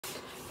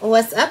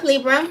What's up,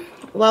 Libra?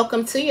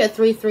 Welcome to your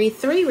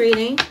 333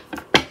 reading.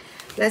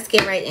 Let's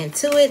get right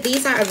into it.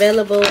 These are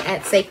available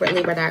at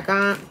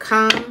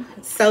sacredlibra.com,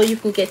 so you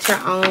can get your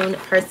own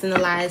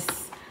personalized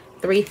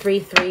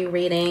 333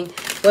 reading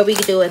where we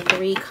can do a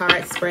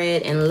 3-card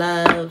spread in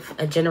love,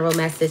 a general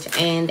message,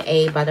 and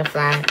a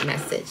butterfly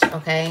message.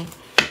 Okay.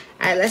 All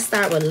right. Let's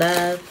start with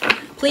love.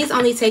 Please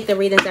only take the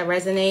readings that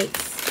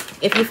resonates.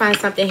 If you find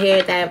something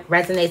here that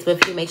resonates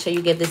with you, make sure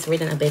you give this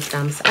reading a big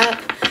thumbs up.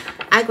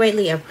 I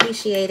greatly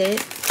appreciate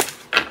it.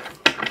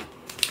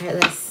 All right,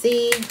 let's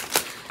see.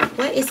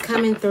 What is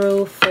coming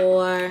through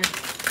for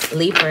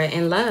Libra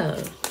in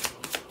love?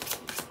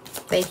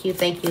 Thank you,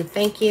 thank you,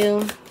 thank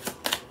you.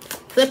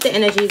 Flip the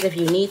energies if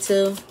you need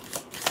to. All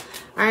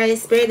right,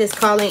 Spirit is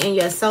calling in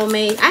your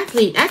soulmate.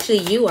 Actually,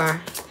 you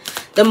are.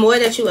 The more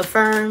that you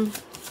affirm,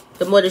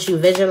 the more that you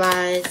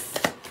visualize,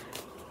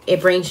 it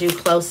brings you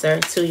closer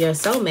to your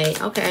soulmate.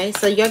 Okay,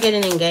 so you're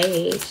getting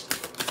engaged.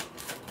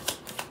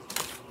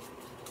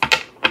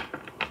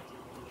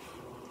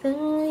 Do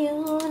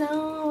you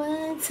know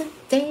what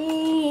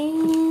today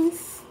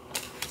is?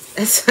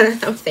 That's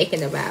what I'm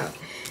thinking about.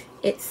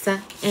 It's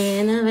an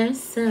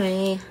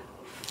anniversary.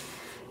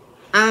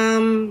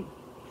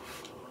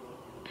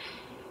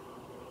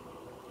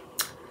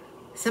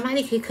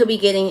 Somebody could be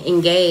getting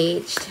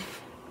engaged.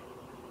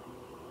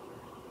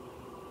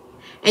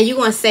 And you're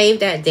going to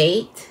save that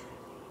date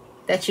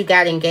that you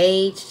got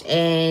engaged.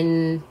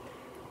 And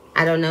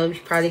I don't know, you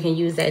probably can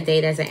use that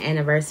date as an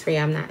anniversary.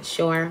 I'm not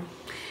sure.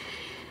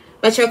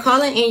 But you're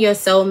calling in your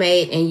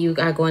soulmate and you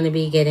are going to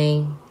be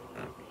getting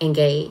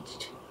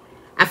engaged.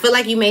 I feel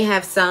like you may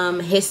have some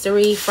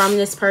history from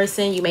this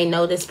person. You may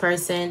know this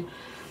person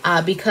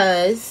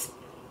because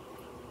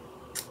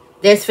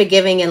there's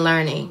forgiving and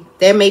learning.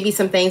 There may be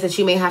some things that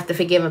you may have to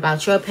forgive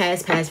about your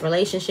past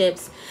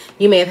relationships.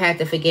 You may have had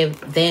to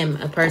forgive them,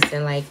 a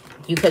person. Like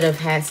you could have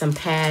had some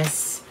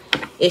past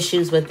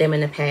issues with them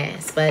in the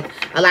past. But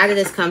a lot of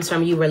this comes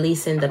from you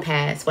releasing the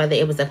past, whether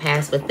it was a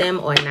past with them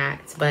or not.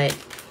 But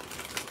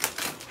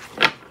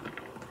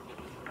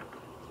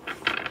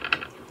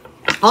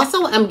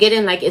also, I'm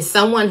getting like it's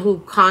someone who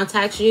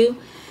contacts you.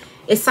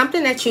 It's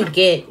something that you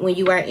get when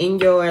you are in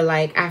your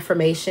like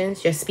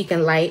affirmations. You're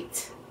speaking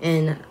light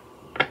and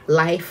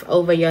life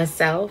over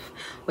yourself.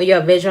 When you're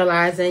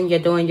visualizing, you're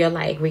doing your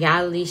like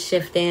reality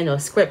shifting or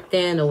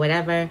scripting or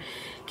whatever.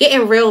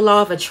 Getting real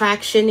law of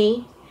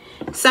attraction-y.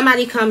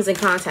 Somebody comes and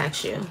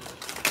contacts you.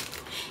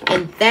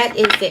 And that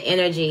is the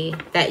energy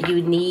that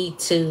you need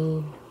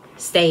to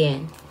stay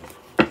in.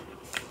 All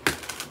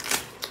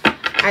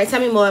right,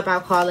 tell me more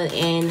about calling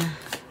in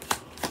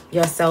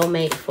your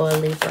soulmate for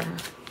Libra.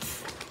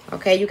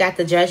 Okay, you got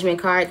the Judgment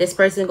card. This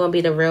person is going to be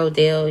the real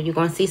deal. You're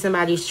going to see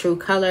somebody's true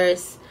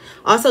colors.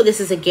 Also, this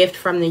is a gift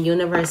from the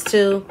universe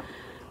too.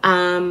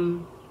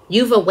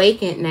 You've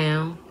awakened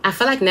now. I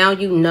feel like now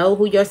you know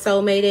who your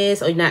soulmate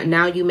is, or not.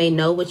 Now you may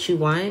know what you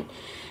want.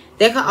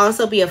 There could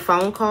also be a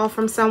phone call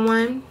from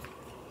someone.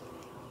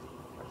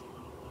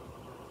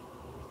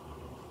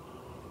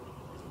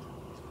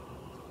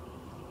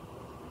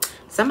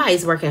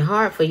 Somebody's working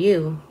hard for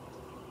you.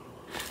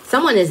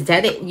 Someone is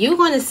dedicated. You're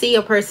going to see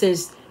a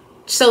person's...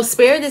 So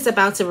Spirit is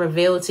about to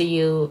reveal to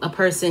you a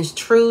person's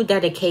true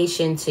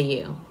dedication to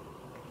you.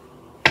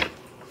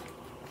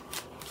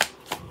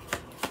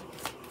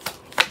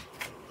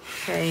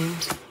 Okay.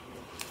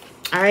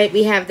 All right.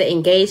 We have the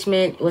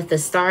engagement with the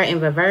star in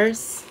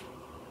reverse.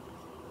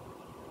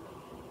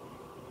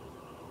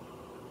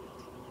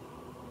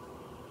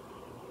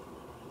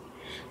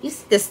 You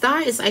see, the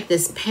star is like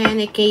this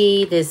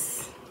panicky,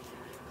 this...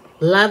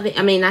 loving,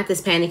 I mean, not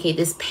this panicky,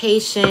 this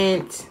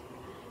patient,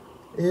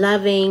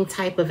 loving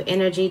type of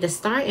energy. The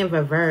star in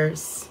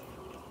reverse.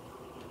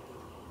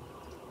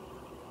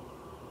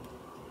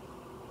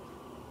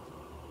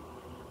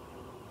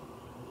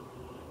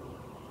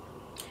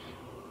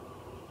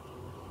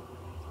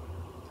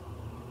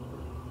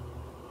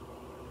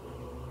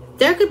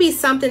 There could be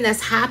something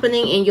that's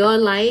happening in your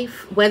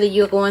life, whether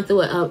you're going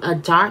through a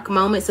dark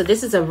moment. So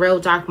this is a real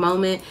dark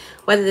moment,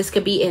 whether this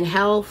could be in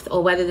health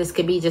or whether this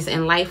could be just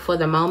in life for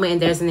the moment.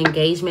 And there's an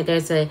engagement.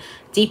 There's a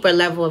deeper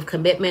level of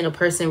commitment. A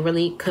person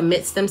really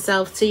commits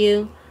themselves to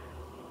you.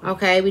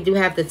 Okay, we do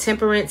have the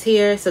Temperance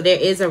here. So there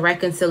is a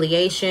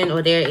reconciliation,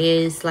 or there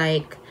is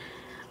like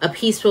a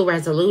peaceful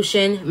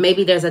resolution.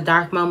 Maybe there's a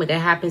dark moment that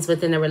happens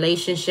within a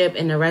relationship,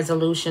 and the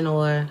resolution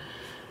or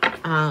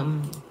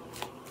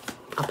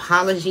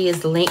apology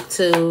is linked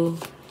to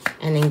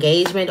an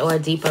engagement or a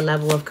deeper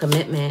level of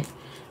commitment.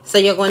 So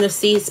you're going to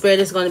see, Spirit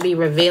is going to be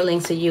revealing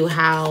to you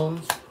how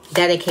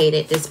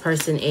dedicated this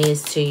person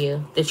is to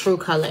you. The true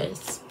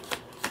colors.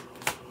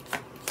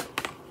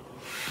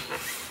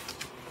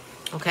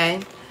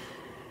 Okay.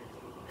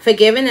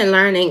 Forgiving and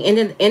learning,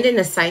 ending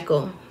the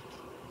cycle.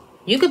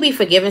 You could be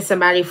forgiving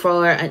somebody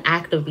for an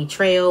act of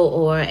betrayal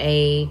or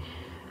a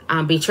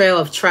betrayal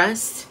of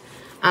trust.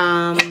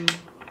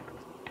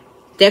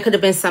 There could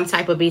have been some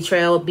type of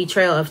betrayal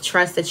of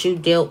trust that you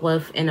dealt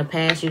with in the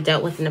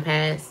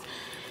past.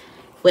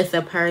 With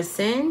a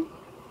person.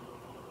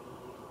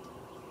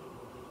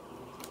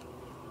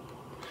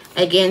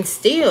 Again,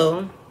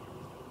 still,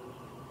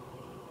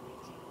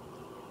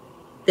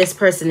 this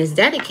person is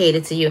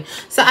dedicated to you.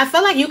 So I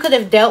feel like you could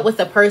have dealt with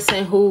a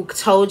person who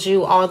told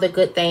you all the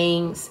good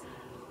things,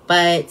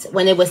 but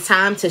when it was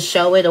time to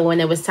show it, or when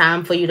it was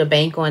time for you to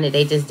bank on it,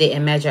 they just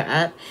didn't measure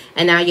up.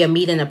 And now you're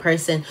meeting a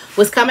person.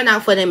 What's coming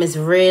out for them is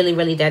really,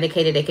 really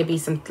dedicated. It could be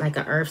some like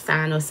an earth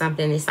sign or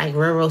something. It's like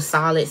real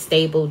solid,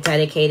 stable,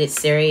 dedicated,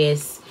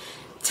 serious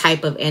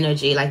type of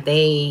energy. Like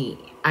they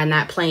are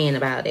not playing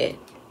about it.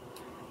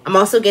 I'm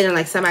also getting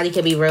like somebody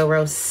could be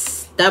real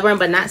stubborn,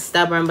 but not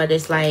stubborn, but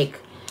it's like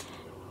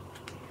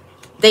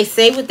they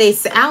say what they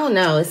say. I don't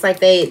know. It's like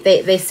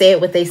they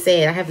said what they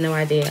said. I have no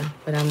idea,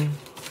 but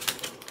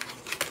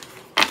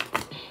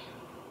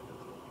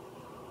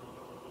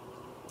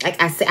like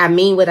I say, I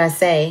mean what I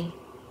say.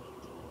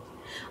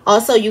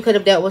 Also, you could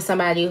have dealt with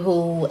somebody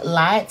who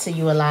lied to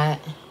you a lot.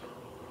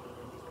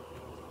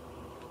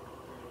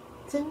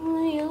 Do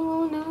you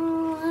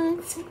know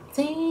what it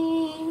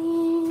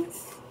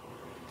is?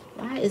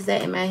 Why is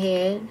that in my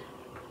head?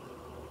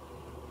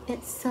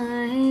 It's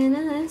time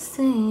to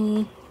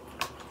see.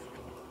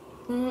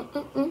 Do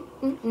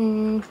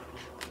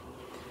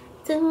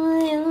you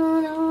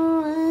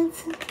know what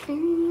it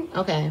is?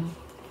 Okay.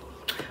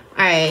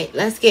 All right,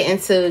 let's get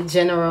into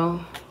general.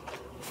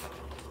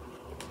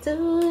 If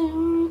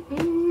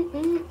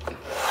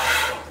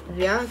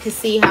y'all can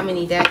see how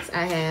many decks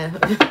I have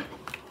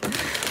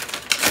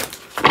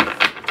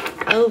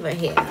over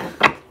here.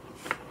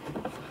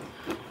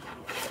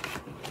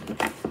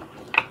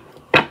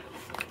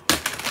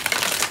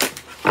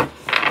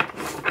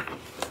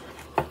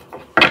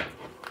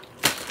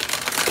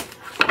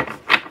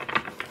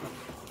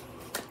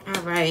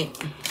 All right,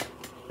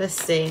 let's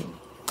see.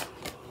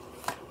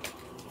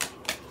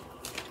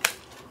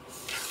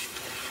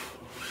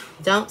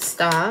 Don't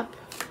stop.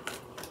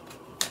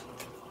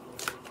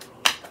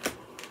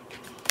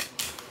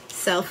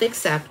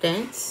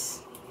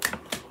 Self-acceptance.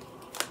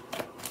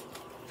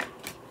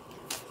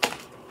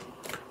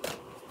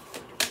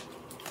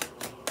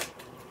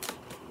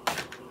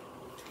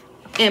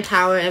 And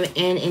power and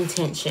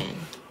intention.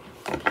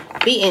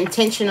 Be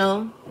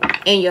intentional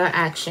in your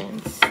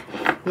actions.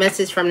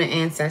 Message from the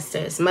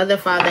ancestors. Mother,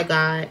 Father,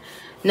 God.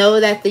 Know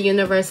that the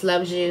universe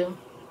loves you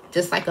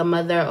just like a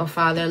mother or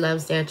father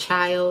loves their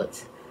child.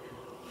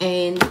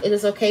 And it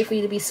is okay for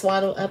you to be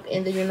swaddled up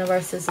in the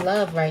universe's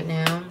love right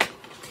now.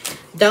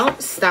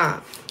 Don't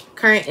stop.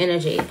 Current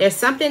energy. There's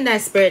something that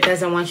Spirit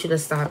doesn't want you to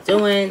stop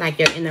doing. Like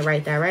you're in the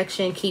right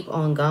direction. Keep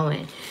on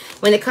going.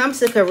 When it comes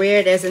to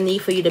career, there's a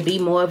need for you to be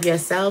more of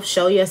yourself.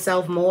 Show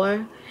yourself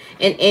more.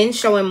 And in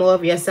showing more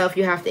of yourself,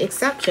 you have to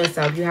accept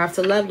yourself. You have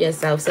to love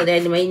yourself. So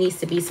there may needs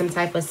to be some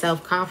type of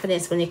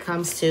self-confidence when it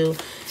comes to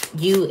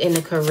you in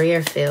the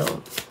career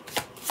field.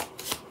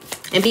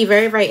 And be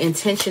very, very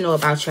intentional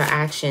about your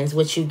actions,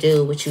 what you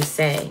do, what you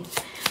say. All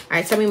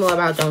right, tell me more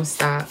about don't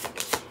stop.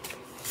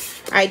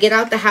 All right, get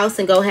out the house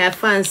and go have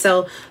fun.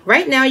 So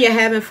right now you're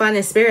having fun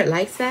and Spirit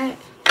likes that.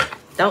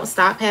 Don't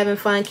stop having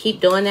fun.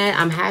 Keep doing that.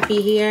 I'm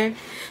happy here.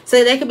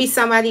 So there could be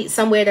somebody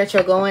somewhere that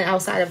you're going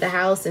outside of the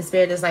house and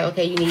Spirit is like,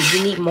 okay, you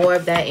need more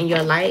of that in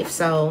your life.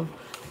 So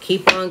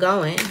keep on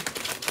going.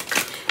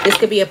 This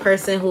could be a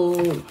person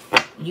who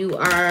you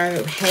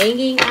are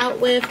hanging out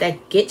with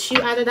that gets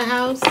you out of the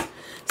house.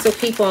 So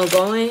keep on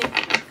going.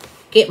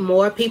 Get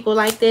more people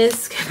like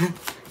this.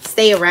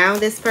 Stay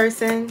around this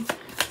person.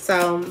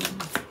 So,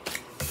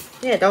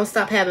 yeah, don't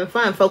stop having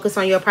fun. Focus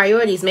on your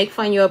priorities. Make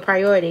fun your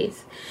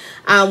priorities.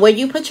 Where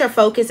you put your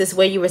focus is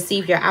where you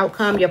receive your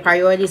outcome. Your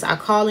priorities are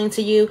calling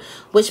to you,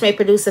 which may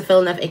produce a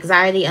feeling of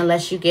anxiety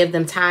unless you give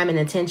them time and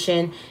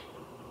attention.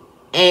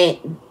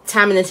 And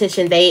time and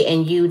attention they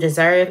and you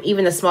deserve.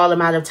 Even a small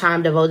amount of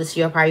time devoted to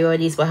your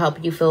priorities will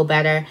help you feel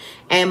better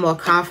and more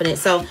confident.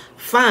 So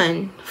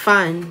fun,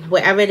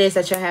 wherever it is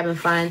that you're having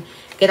fun,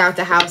 get out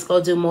the house,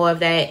 go do more of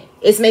that.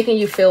 It's making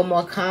you feel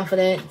more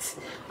confident.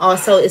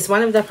 Also, it's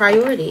one of the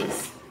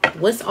priorities.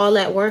 What's all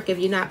that work if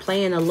you're not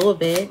playing a little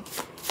bit?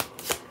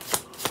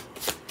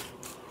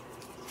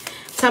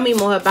 Tell me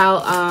more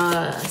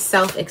about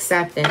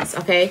self-acceptance,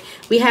 okay?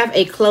 We have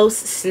a close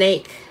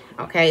snake.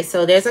 Okay,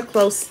 so there's a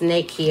close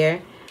snake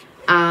here.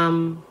 I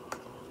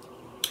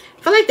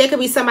feel like there could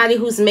be somebody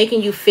who's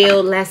making you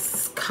feel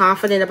less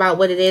confident about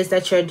what it is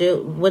that you're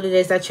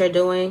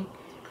doing.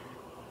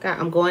 God,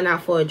 I'm going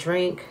out for a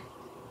drink.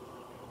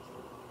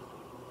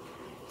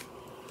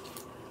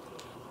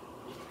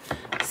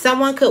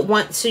 Someone could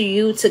want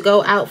you to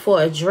go out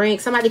for a drink.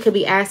 Somebody could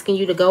be asking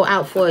you to go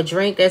out for a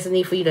drink. There's a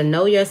need for you to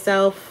know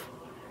yourself.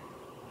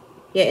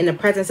 Yeah, in the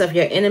presence of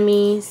your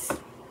enemies.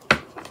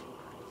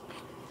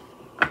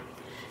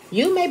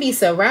 You may be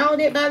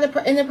surrounded by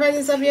in the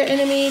presence of your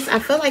enemies. I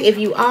feel like if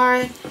you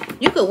are,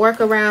 you could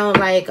work around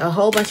like a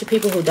whole bunch of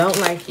people who don't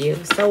like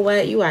you. So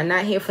what? You are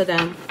not here for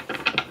them.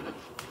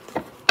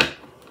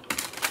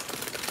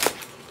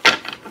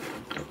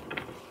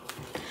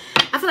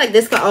 I feel like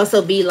this could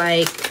also be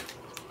like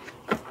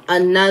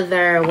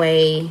another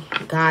way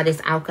God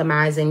is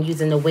alchemizing,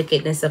 using the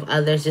wickedness of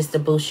others just to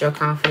boost your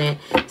confidence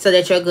so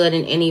that you're good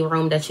in any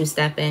room that you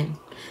step in.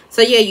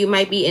 So yeah, you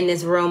might be in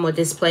this room or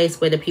this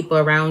place where the people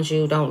around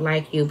you don't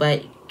like you,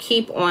 but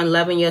keep on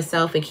loving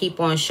yourself and keep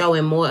on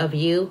showing more of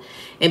you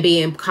and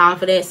being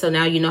confident. So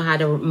now you know how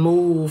to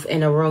move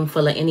in a room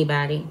full of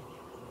anybody.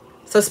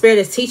 So Spirit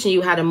is teaching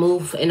you how to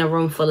move in a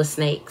room full of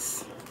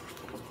snakes.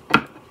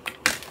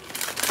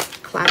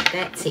 Clock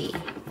that T.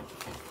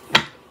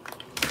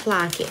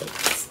 Clock it.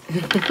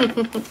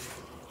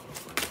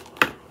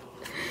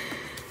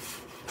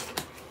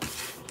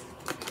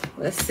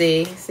 Let's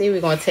see. See if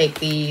we're going to take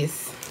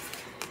these.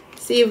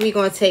 See if we're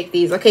going to take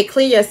these. Okay,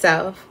 clear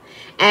yourself.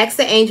 Ask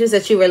the angels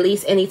that you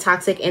release any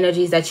toxic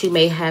energies that you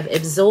may have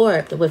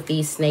absorbed with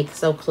these snakes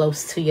so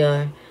close to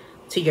your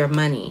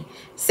money.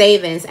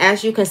 Savings.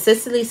 As you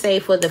consistently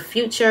save for the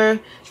future,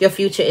 your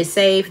future is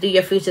saved. Do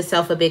your future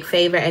self a big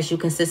favor as you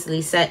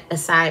consistently set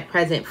aside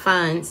present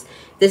funds.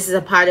 This is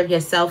a part of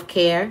your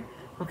self-care.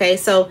 Okay,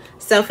 so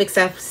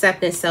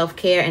self-acceptance,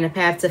 self-care, and a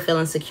path to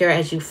feeling secure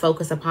as you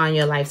focus upon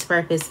your life's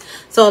purpose.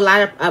 So a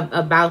lot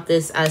about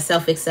this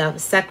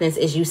self-acceptance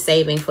is you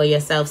saving for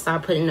yourself.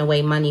 Start putting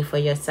away money for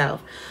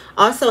yourself.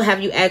 Also,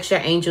 have you asked your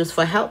angels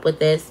for help with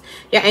this?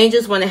 Your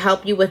angels want to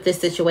help you with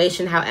this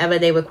situation. However,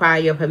 they require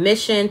your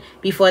permission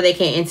before they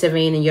can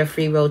intervene in your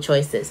free will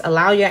choices.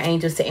 Allow your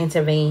angels to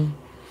intervene.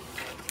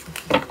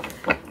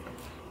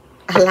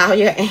 Allow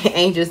your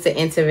angels to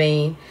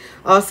intervene.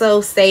 Also,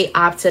 stay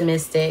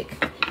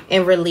optimistic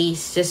and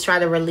release. Just try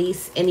to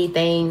release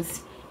anything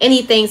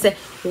that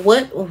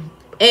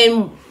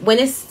and when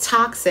it's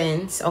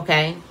toxins,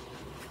 okay.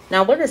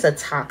 Now, what is a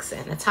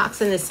toxin? A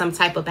toxin is some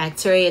type of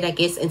bacteria that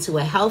gets into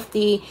a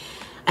healthy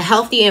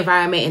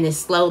environment and it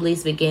slowly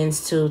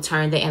begins to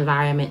turn the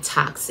environment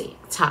toxic.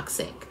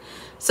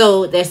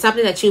 So there's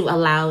something that you've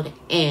allowed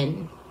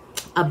in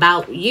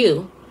about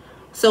you.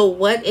 So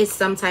what is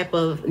some type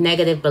of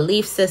negative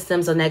belief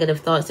systems or negative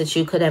thoughts that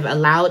you could have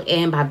allowed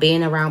in by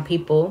being around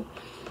people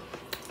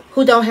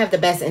who don't have the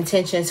best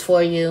intentions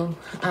for you,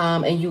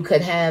 and you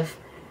could have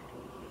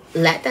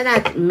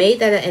made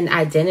that an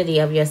identity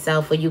of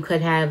yourself, where you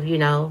could have, you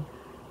know,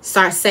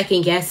 start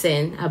second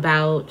guessing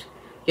about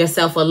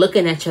yourself or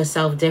looking at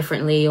yourself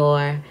differently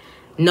or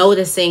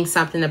noticing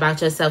something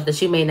about yourself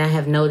that you may not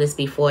have noticed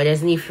before.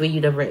 There's need for you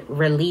to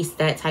release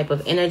that type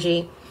of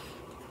energy.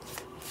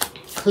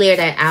 Clear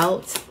that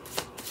out.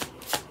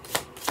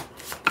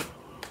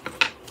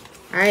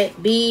 All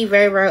right, be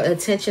very, very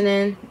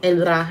intentional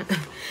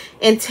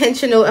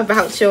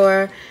about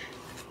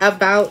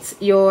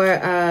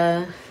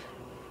your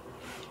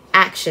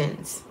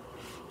actions.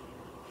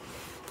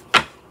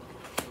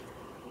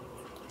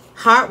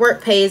 Hard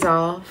work pays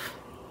off.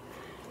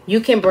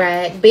 You can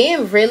brag.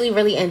 Being really,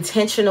 really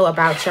intentional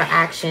about your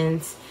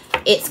actions,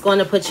 it's going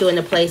to put you in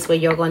a place where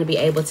you're going to be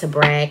able to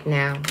brag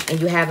now, and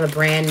you have a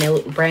brand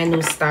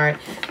new start,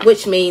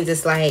 which means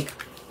it's like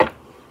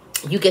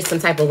you get some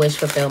type of wish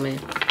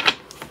fulfillment,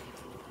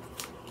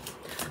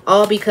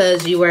 all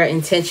because you were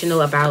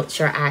intentional about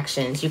your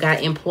actions. You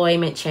got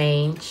employment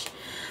change.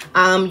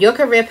 Your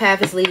career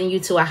path is leading you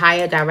to a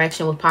higher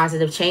direction with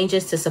positive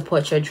changes to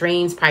support your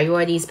dreams,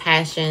 priorities,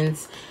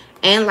 passions,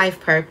 and life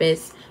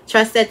purpose.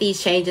 Trust that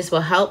these changes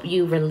will help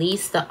you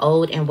release the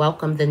old and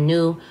welcome the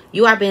new.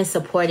 You are being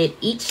supported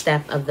each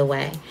step of the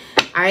way.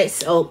 All right,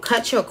 so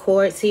cut your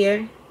cords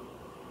here.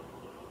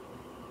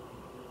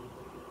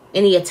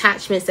 Any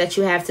attachments that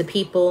you have to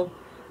people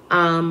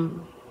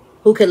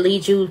who could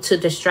lead you to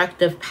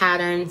destructive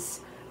patterns,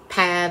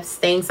 paths,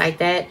 things like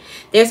that.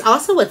 There's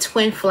also a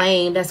twin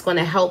flame that's going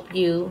to help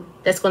you,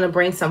 that's going to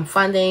bring some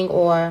funding,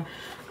 or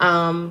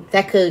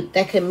that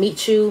could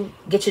meet you,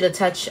 get you to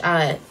touch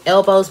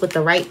elbows with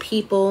the right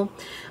people.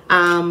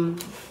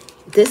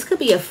 This could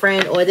be a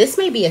friend, or this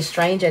may be a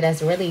stranger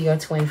that's really your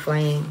twin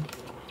flame,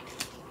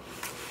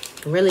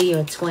 really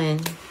your twin.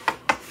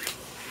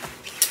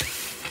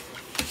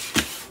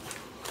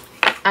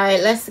 All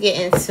right, let's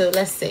get into,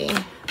 let's see.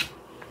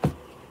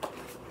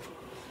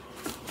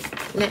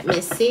 Let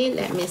me see.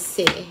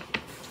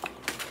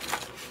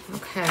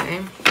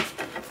 Okay.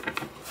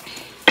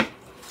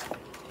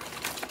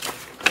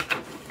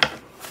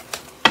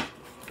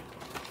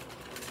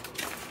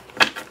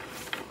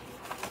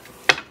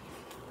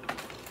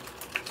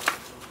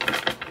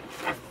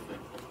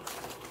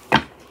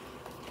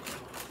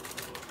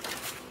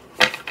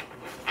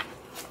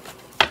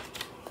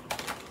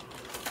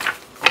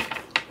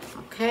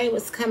 Okay,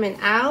 what's coming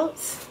out?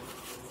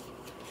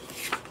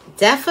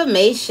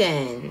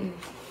 Defamation.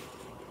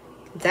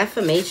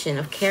 Defamation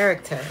of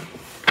character.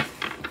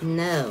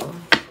 No.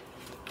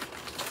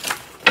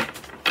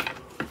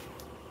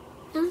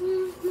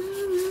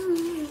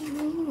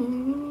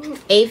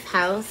 Eighth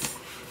house.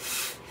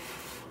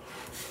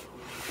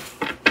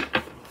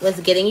 What's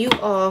getting you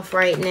off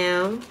right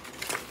now?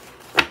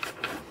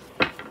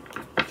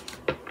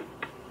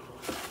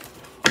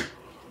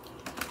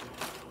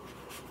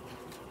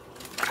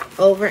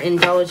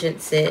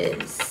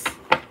 Overindulgences.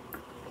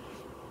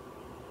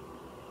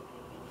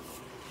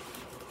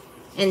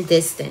 And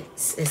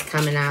distance is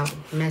coming out.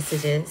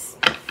 Messages.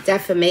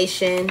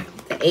 defamation,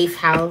 the 8th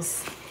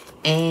house,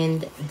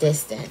 and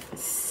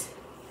distance.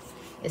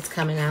 It's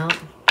coming out.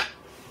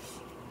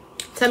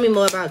 Tell me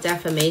more about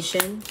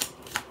defamation.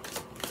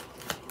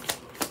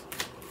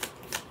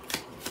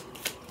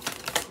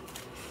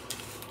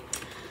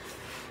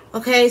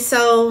 Okay,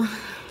 so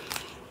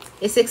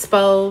it's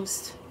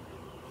exposed.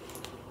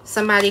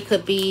 Somebody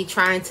could be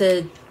trying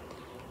to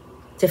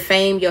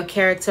defame your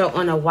character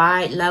on a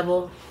wide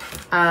level.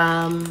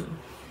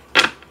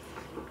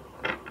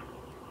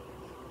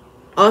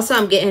 Also,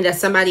 I'm getting that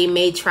somebody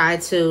may try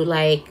to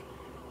like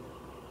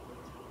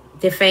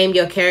defame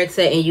your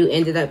character and you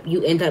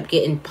end up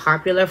getting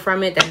popular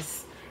from it.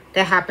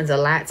 That happens a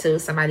lot too.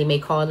 Somebody may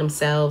call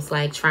themselves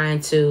like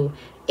trying to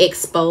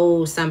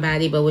expose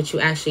somebody, but what you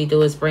actually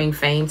do is bring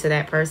fame to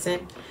that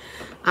person.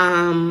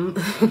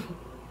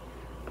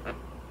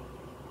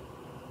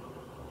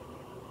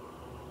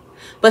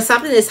 But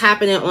something is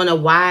happening on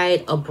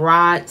a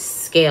broad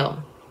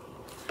scale.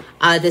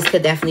 This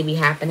could definitely be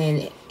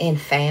happening in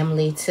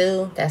family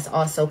too. That's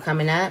also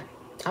coming up.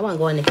 I want to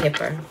go in the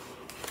Kipper.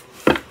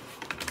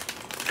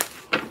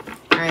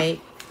 All right.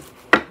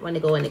 I want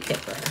to go in the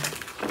Kipper.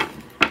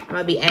 I'm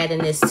going to be adding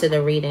this to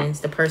the readings,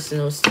 the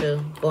personals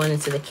too. Going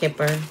into the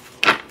Kipper.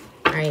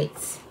 All right.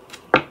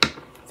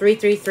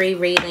 333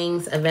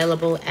 readings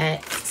available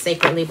at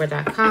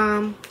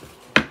sacredlibra.com.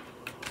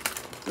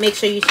 Make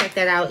sure you check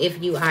that out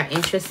if you are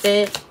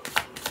interested.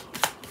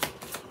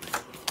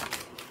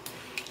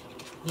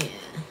 Yeah.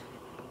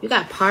 You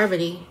got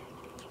poverty.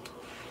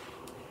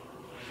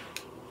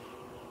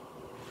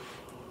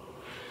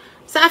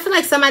 So I feel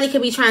like somebody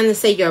could be trying to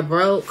say you're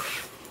broke.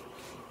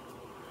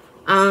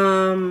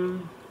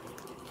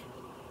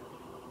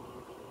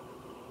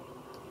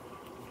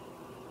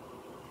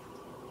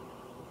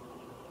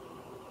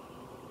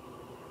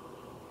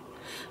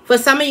 For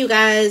some of you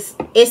guys,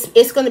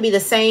 it's going to be the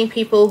same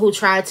people who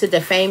try to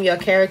defame your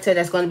character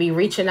that's going to be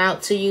reaching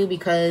out to you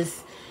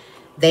because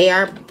they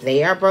are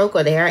broke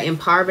or they are in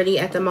poverty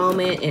at the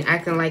moment and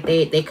acting like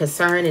they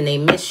concerned and they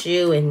miss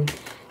you and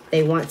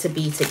they want to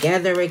be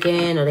together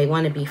again or they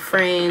want to be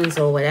friends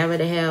or whatever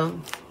the hell.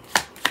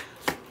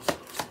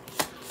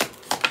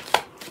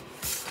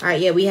 All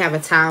right, yeah, we have a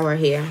Tower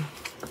here.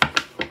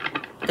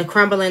 The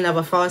crumbling of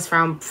a false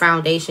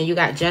foundation. You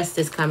got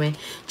justice coming.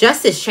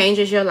 Justice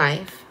changes your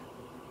life.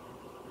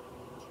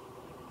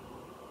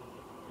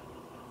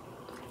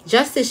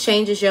 Justice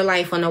changes your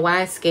life on a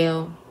wide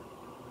scale.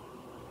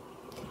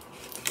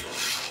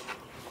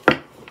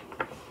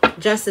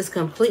 Justice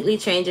completely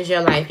changes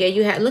your life. Yeah,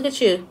 you have, look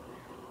at you.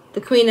 The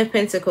Queen of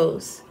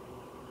Pentacles.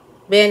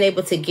 Being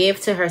able to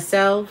give to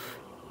herself.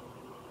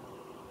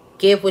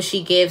 Give what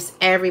she gives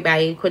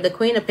everybody. The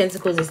Queen of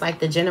Pentacles is like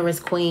the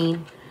generous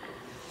queen.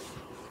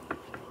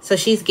 So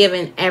she's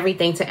giving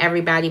everything to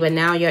everybody. But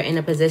now you're in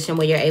a position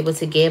where you're able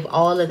to give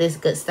all of this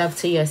good stuff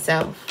to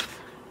yourself.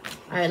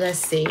 All right, let's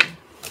see.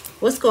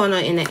 What's going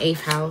on in the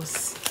 8th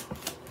house?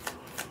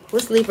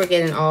 What's Libra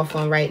getting off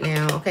on right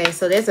now? Okay,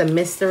 so there's a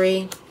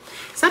mystery.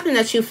 Something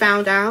that you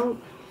found out.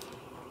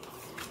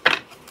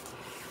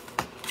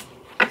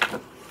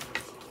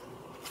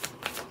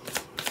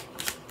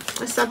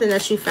 That's something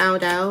that you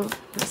found out.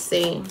 Let's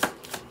see.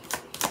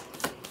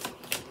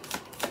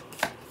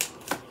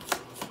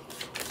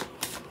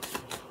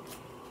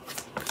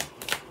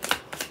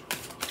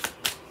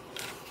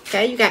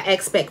 Okay, you got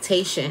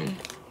expectation.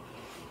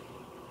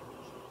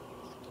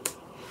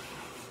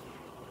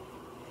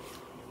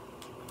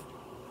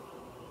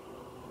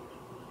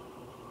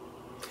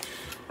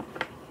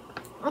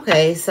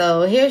 Okay,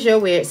 so here's your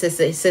weird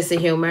sister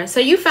humor.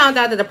 So you found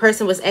out that the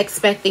person was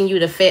expecting you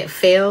to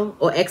fail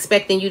or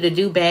expecting you to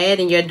do bad,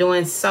 and you're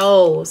doing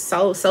so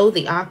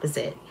the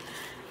opposite.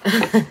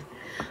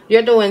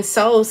 You're doing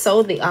so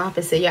the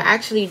opposite. You're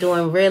actually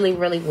doing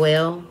really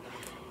well,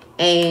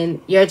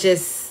 and you're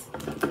just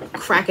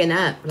cracking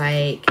up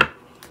like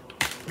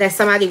that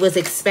somebody was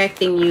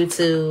expecting you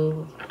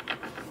to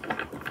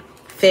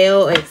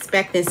fail or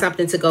expecting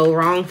something to go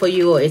wrong for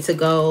you or it to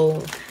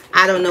go...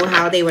 I don't know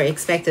how they were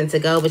expecting to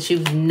go, but you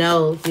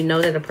know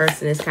that a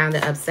person is kind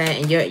of upset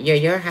and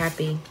you're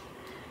happy.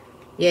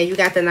 Yeah, you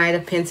got the Knight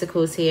of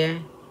Pentacles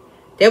here.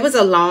 There was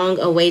a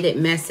long-awaited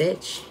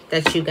message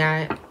that you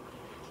got.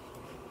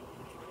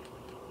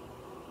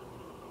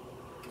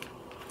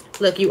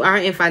 Look, you are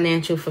in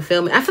financial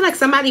fulfillment. I feel like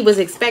somebody was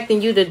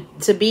expecting you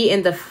to be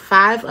in the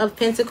 5 of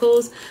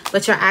Pentacles,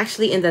 but you're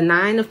actually in the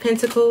 9 of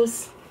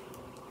Pentacles.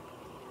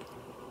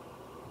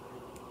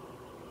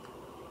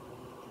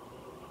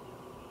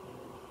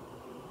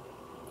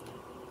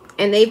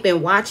 And they've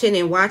been watching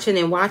and watching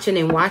and watching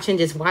and watching,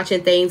 just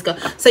watching things go.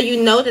 So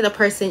you know that a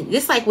person,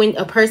 it's like when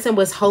a person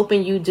was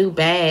hoping you do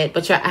bad,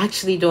 but you're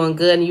actually doing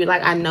good. And you're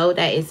like, I know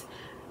that is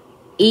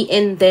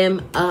eating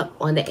them up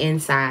on the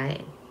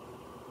inside.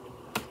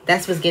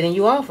 That's what's getting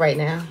you off right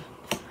now.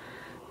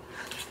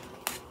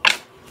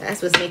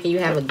 That's what's making you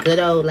have a good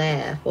old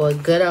laugh or a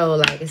good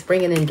old, like, it's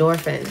bringing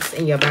endorphins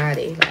in your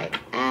body. Like,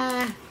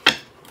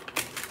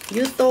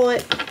 you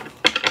thought...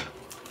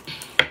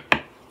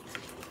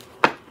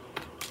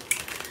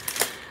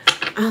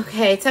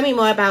 Okay, tell me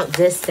more about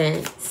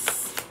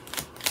distance.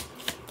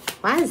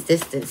 Why is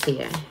distance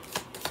here?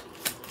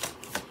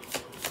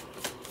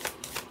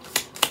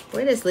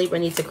 Where does Libra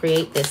need to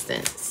create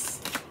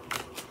distance?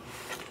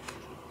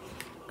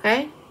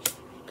 Okay.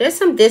 There's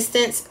some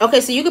distance. Okay,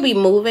 so you could be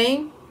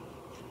moving.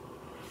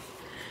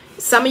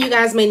 Some of you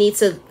guys may need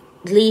to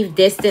leave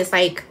distance,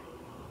 like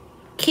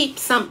keep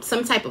some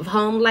type of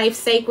home life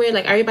sacred.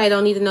 Like everybody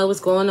don't need to know what's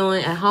going on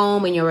at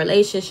home in your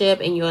relationship,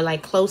 in your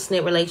like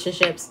close-knit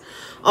relationships.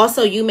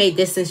 Also, you may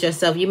distance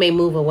yourself. You may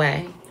move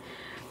away.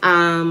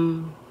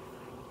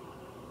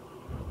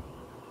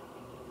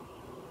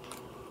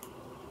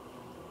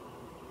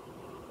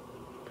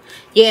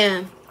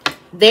 Yeah,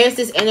 there's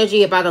this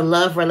energy about a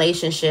love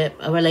relationship.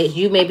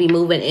 You may be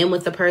moving in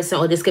with the person,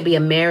 or this could be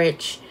a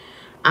marriage.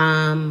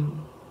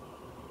 And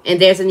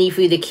there's a need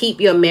for you to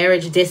keep your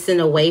marriage distant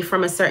away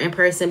from a certain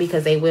person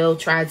because they will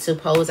try to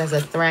pose as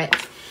a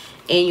threat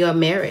in your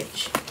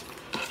marriage.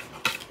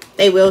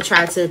 They will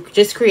try to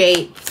just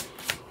create,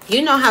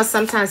 you know how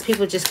sometimes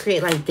people just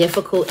create like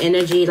difficult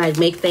energy, like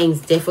make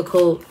things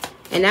difficult,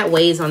 and that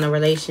weighs on the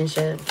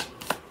relationship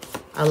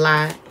a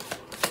lot.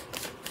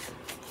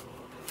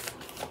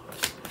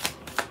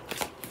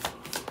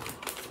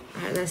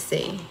 All right, let's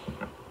see.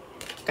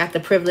 Got the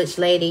privileged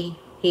lady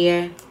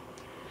here.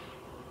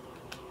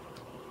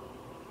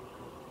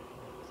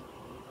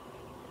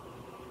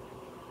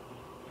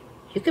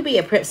 You could be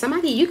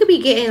you could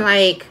be getting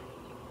like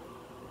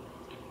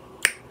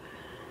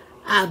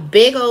a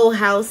big old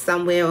house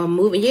somewhere or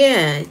moving.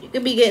 Yeah, you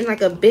could be getting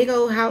like a big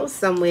old house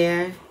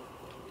somewhere.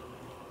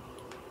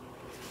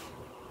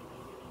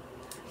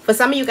 For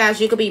some of you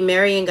guys, you could be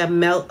marrying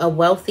a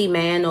wealthy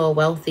man or a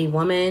wealthy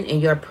woman,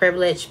 and you're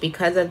privileged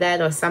because of that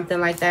or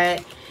something like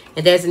that.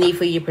 And there's a need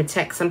for you to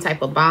protect some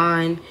type of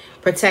bond.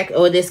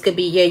 Or this could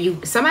be, yeah,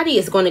 somebody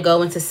is going to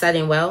go into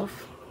sudden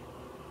wealth.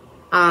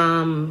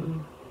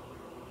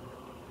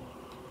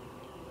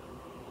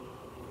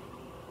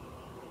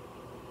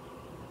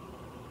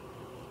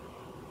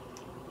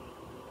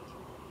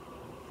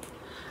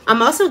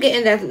 I'm also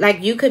getting that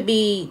like you could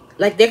be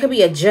like there could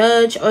be a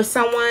judge or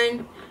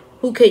someone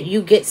who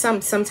you get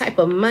some type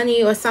of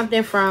money or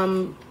something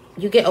from,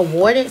 you get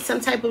awarded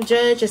some type of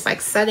judge. It's like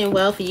sudden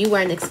wealth. You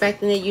weren't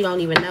expecting it. You don't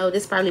even know.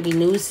 This probably be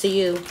news to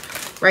you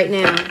right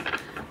now.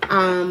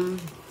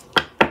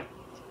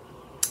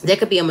 There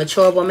could be a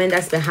mature woman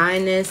that's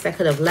behind this that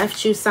could have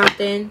left you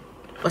something,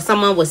 or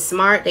someone was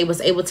smart. They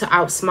was able to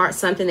outsmart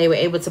something. They were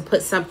able to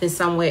put something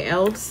somewhere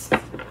else.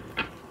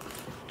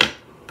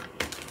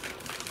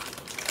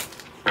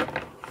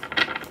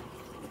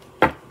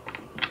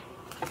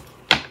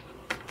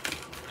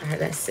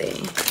 Let's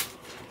see.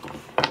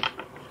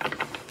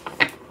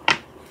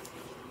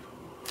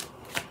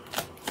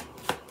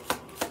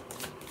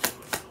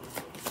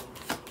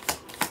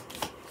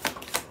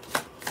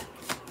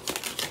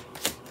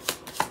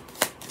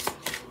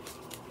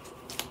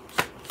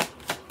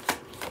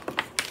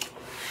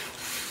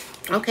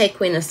 Okay,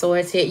 Queen of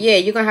Swords here. Yeah,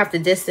 you're gonna have to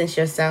distance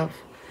yourself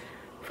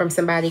from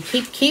somebody.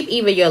 Keep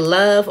either your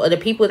love or the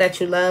people that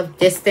you love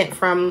distant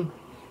from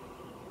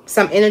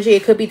some energy.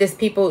 It could be these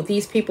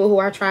people who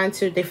are trying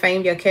to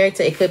defame your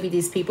character. It could be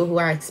these people who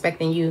are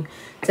expecting you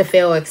to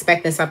fail or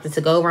expecting something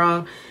to go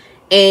wrong.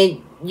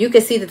 And you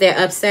can see that they're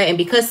upset. And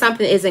because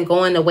something isn't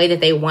going the way that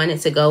they want it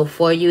to go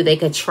for you, they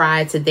could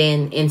try to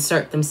then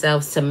insert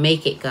themselves to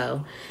make it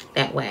go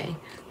that way.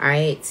 All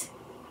right.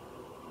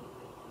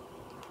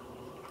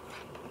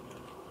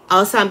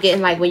 Also, I'm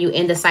getting like when you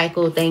end a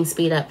cycle, things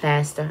speed up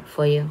faster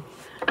for you.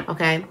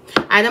 Okay.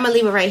 All right, I'm going to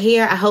leave it right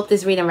here. I hope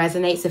this reading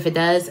resonates. If it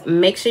does,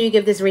 make sure you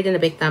give this reading a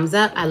big thumbs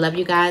up. I love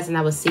you guys, and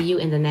I will see you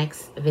in the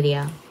next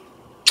video.